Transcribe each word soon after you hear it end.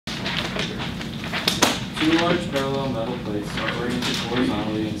Two large parallel metal plates are oriented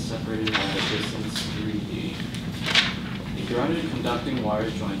horizontally and separated by a distance 3d. A grounded conducting wire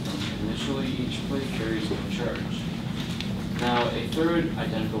joins them. Initially, each plate carries no charge. Now, a third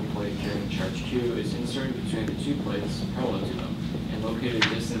identical plate carrying charge Q is inserted between the two plates parallel to them and located a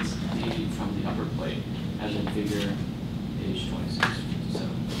distance d from the upper plate, as in figure page 2657.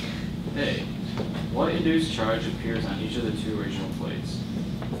 A. What induced charge appears on each of the two original plates?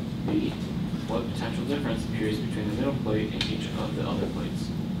 B. What potential difference appears between the middle plate and each of the other plates?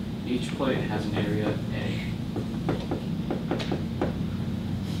 Each plate has an area A.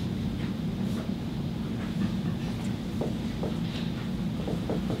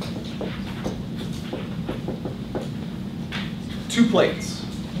 Two plates,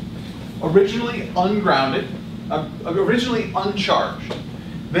 originally ungrounded, originally uncharged.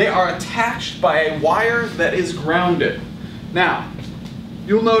 They are attached by a wire that is grounded. Now,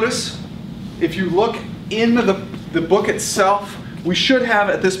 you'll notice if you look in the book itself, we should have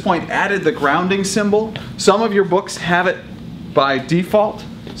at this point added the grounding symbol. Some of your books have it by default,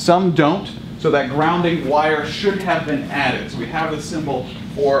 some don't. So that grounding wire should have been added. So we have the symbol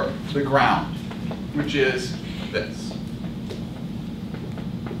for the ground, which is this.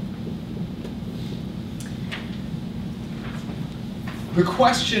 The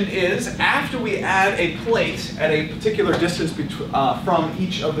question is, after we add a plate at a particular distance from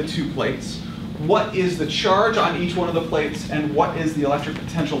each of the two plates, what is the charge on each one of the plates and what is the electric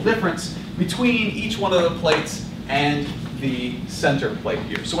potential difference between each one of the plates and the center plate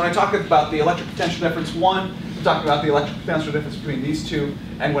here? So when I talk about the electric potential difference 1, I'm talking about the electric potential difference between these two,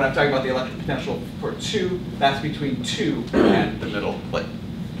 and when I'm talking about the electric potential for 2, that's between 2 and the middle plate.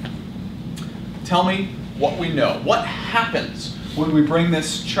 Tell me what we know. What happens when we bring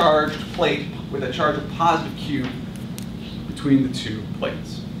this charged plate with a charge of positive Q between the two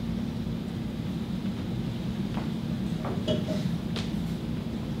plates?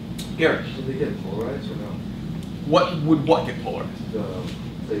 Gary? Do they get polarized or no? What get polarized?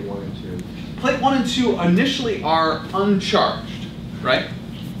 Plate 1 and 2. Plate 1 and 2 initially are uncharged, right?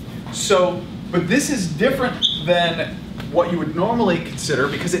 So, but this is different than what you would normally consider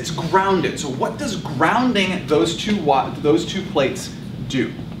because it's grounded. So what does grounding those two plates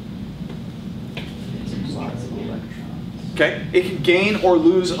do? Okay, it can gain or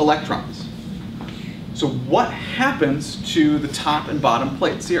lose electrons. So what happens to the top and bottom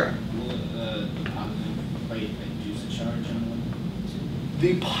plates here?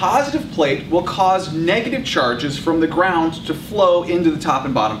 The positive plate will cause negative charges from the ground to flow into the top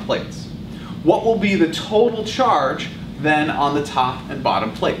and bottom plates. What will be the total charge then on the top and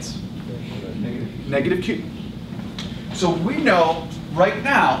bottom plates? Negative Q. So we know right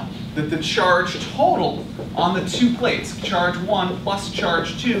now that the charge total on the two plates, charge 1 plus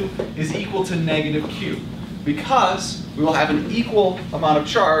charge 2, is equal to negative Q, because we will have an equal amount of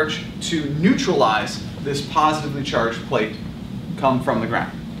charge to neutralize this positively charged plate come from the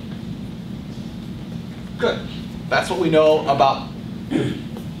ground. Good. That's what we know about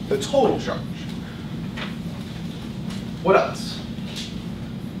the total charge. What else?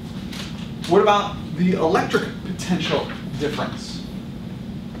 What about the electric potential difference?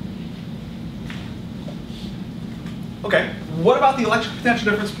 Okay, what about the electric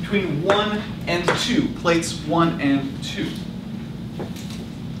potential difference between 1 and 2, plates 1 and 2?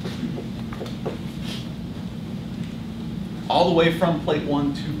 All the way from plate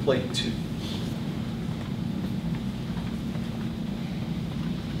 1 to plate 2.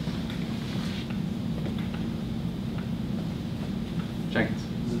 Jenkins.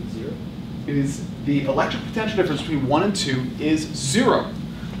 Is it 0? It is the electric potential difference between 1 and 2 is 0.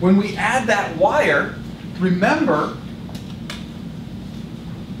 When we add that wire, remember,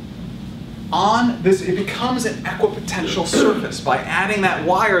 on this, it becomes an equipotential surface. By adding that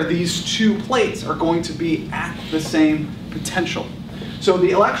wire, these two plates are going to be at the same potential. So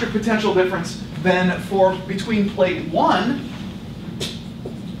the electric potential difference then for between plate 1,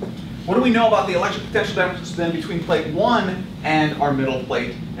 what do we know about the electric potential difference then between plate 1 and our middle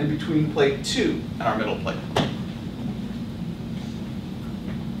plate and between plate 2 and our middle plate?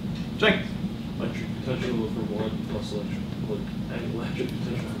 Jenkins. Electric potential for 1 plus electric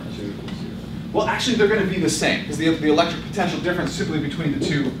potential for 2 equals 0. Well, actually, they're going to be the same, because the electric potential difference simply between the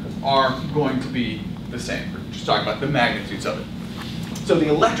two are going to be the same. We're just talking about the magnitudes of it. So the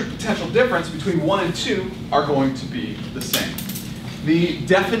electric potential difference between 1 and 2 are going to be the same. The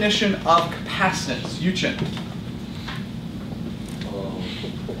definition of capacitance, Yuchin.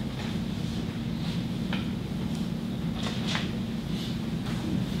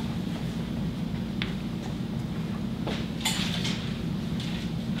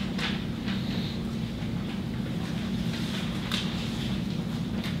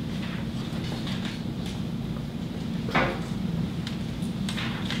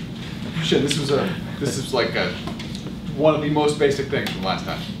 Shit, this is like one of the most basic things from last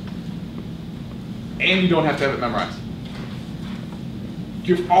time. And you don't have to have it memorized.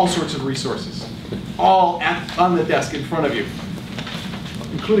 You have all sorts of resources, all on the desk in front of you,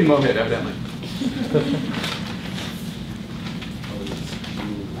 including Mohit, evidently.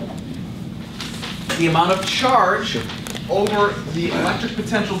 The amount of charge over the electric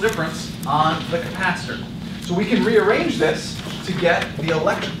potential difference on the capacitor. So we can rearrange this to get the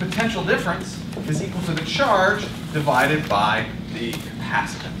electric potential difference is equal to the charge divided by the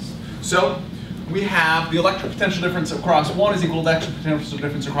capacitance. So we have the electric potential difference across 1 is equal to the electric potential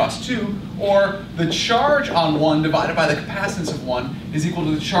difference across 2, or the charge on 1 divided by the capacitance of 1 is equal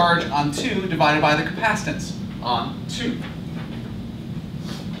to the charge on 2 divided by the capacitance on 2.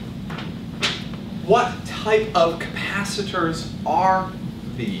 What type of capacitors are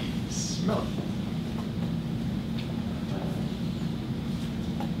these? Miller.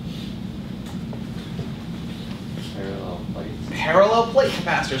 Parallel plates. Parallel plate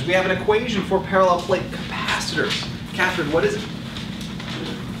capacitors. We have an equation for parallel plate capacitors. Catherine, what is it?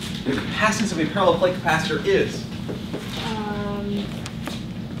 The capacitance of a parallel plate capacitor is?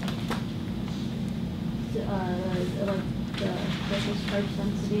 Like the surface charge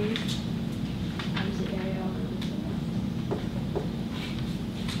density times the area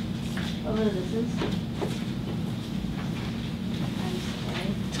over the distance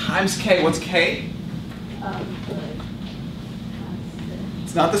Times K. What's K?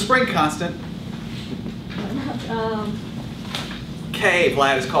 It's not the spring constant. K,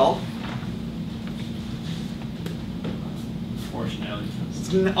 Vlad, is called. Proportionality.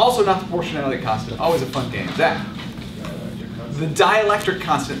 It's also not the proportionality constant. Always a fun game. Zach. The dielectric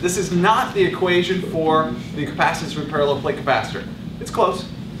constant. This is not the equation for the capacitance of a parallel plate capacitor. It's close.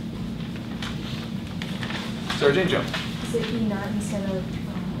 Sarah Jane Joe. Is it E naught instead of?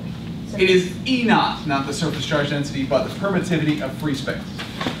 It is E naught, not the surface charge density, but the permittivity of free space.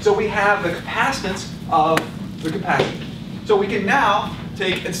 So we have the capacitance of the capacitor. So we can now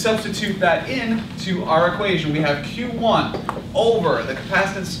take and substitute that into our equation. We have Q1 over the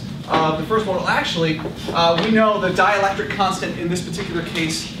capacitance of the first one. Well, actually, we know the dielectric constant in this particular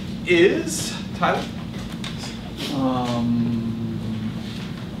case is, Tyler?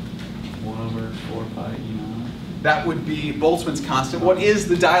 1/4 pi E naught. That would be Boltzmann's constant. What is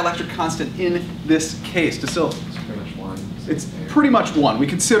the dielectric constant in this case? It's pretty much 1. It's pretty much 1. We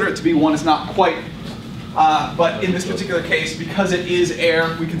consider it to be 1. It's not quite. But in this particular case, because it is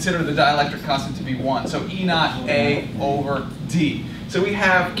air, we consider the dielectric constant to be 1. So E naught A over D. So we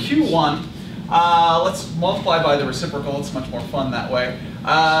have Q1. Let's multiply by the reciprocal. It's much more fun that way.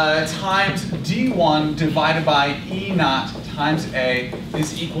 Times D1 divided by E naught times A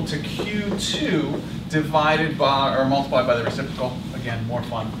is equal to Q2 divided by, or multiplied by the reciprocal. Again, more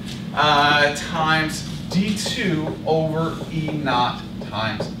fun. Times D2 over E naught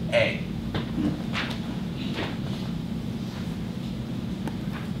times A.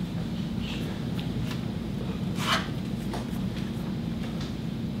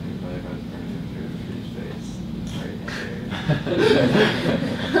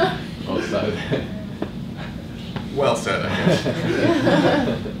 Well said. Well said, I guess.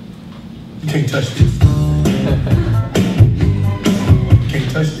 You can't touch this. You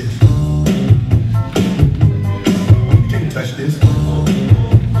can't touch this. You can't touch this.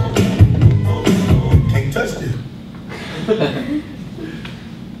 You can't touch this.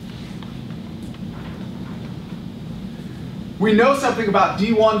 We know something about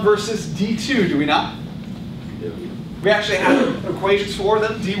D1 versus D2, do we not? We actually have equations for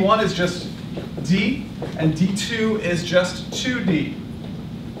them. D1 is just D, and D2 is just 2D.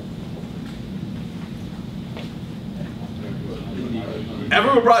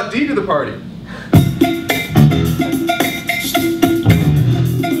 Everyone brought D to the party.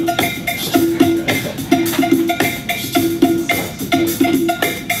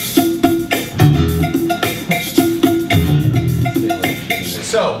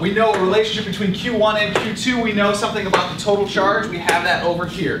 So we know a relationship between Q1 and Q2. We know something about the total charge. We have that over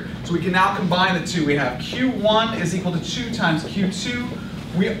here. So we can now combine the two. We have Q1 is equal to 2 times Q2.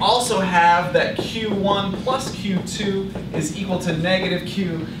 We also have that Q1 plus Q2 is equal to negative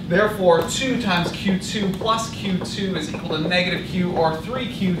Q. Therefore, 2 times Q2 plus Q2 is equal to negative Q, or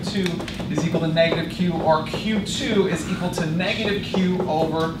 3Q2 is equal to negative Q, or Q2 is equal to negative Q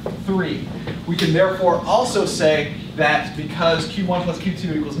over 3. We can therefore also say that because Q1 plus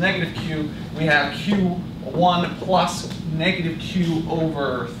Q2 equals negative Q, we have Q1 plus negative Q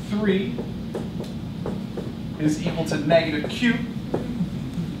over 3 is equal to negative Q.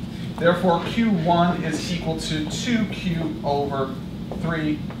 Therefore, Q1 is equal to 2Q over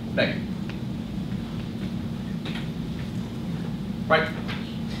 3 negative. right?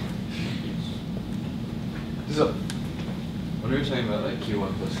 So, When we were talking about like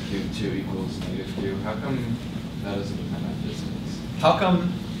Q1 plus Q2 equals negative Q, how come that doesn't depend on distance? how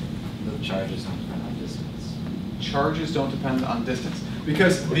come The charges don't depend on distance. charges don't depend on distance?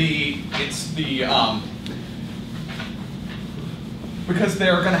 Because because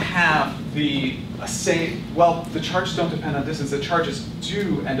they're going to have the the charges don't depend on distance. The charges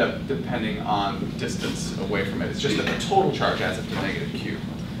do end up depending on distance away from it. It's just that the total charge adds up to negative Q,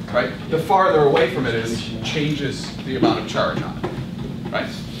 right? The farther away from it is, changes the amount of charge on it, right?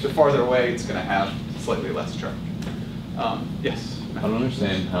 The farther away, it's going to have slightly less charge. Yes? I don't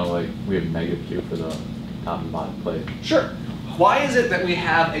understand how like we have negative Q for the top and bottom plate. Sure. Why is it that we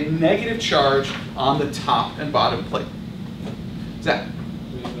have a negative charge on the top and bottom plate? Zach?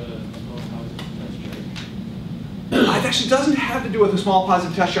 We have a small positive test charge. It actually doesn't have to do with a small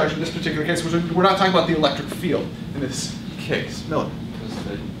positive test charge in this particular case. We're not talking about the electric field in this case. Miller? Because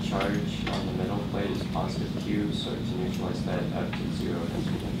the charge on the middle plate is positive Q, so to neutralize that out to 0, it has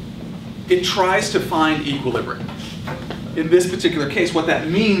to be. It tries to find equilibrium. In this particular case, what that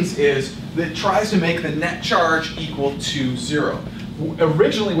means is that it tries to make the net charge equal to 0.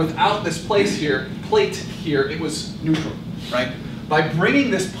 Originally, without this plate here, it was neutral, right? By bringing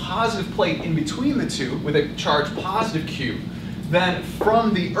this positive plate in between the two with a charge positive Q, then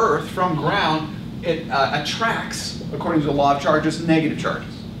from the earth, from ground, it attracts, according to the law of charges, negative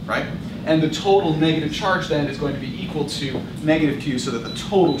charges, right? And the total negative charge then is going to be equal to negative Q, so that the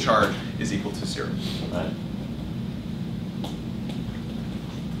total charge is equal to 0. Right.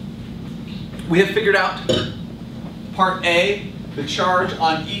 We have figured out part A, the charge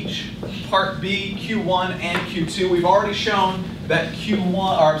on each, part B, Q1 and Q2. We've already shown that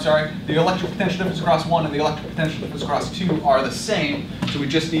the electric potential difference across 1 and the electric potential difference across 2 are the same, so we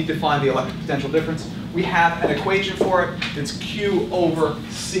just need to find the electric potential difference. We have an equation for it. It's Q over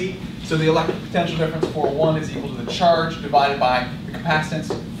C. So the electric potential difference for 1 is equal to the charge divided by the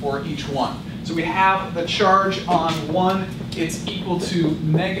capacitance for each one. So we have the charge on 1, it's equal to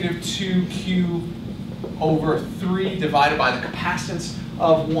negative 2Q over 3 divided by the capacitance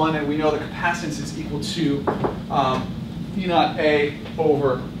of 1, and we know the capacitance is equal to E naught A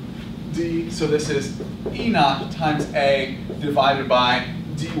over D. So this is E naught times A divided by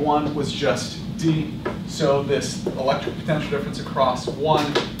D1 was just D. So this electric potential difference across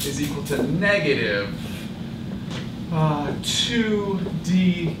 1 is equal to negative 2dq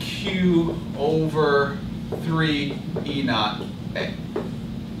over 3 E naught A.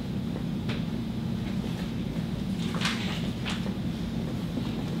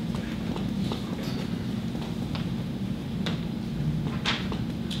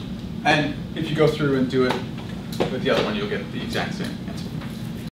 And if you go through and do it with the other one, you'll get the exact same answer.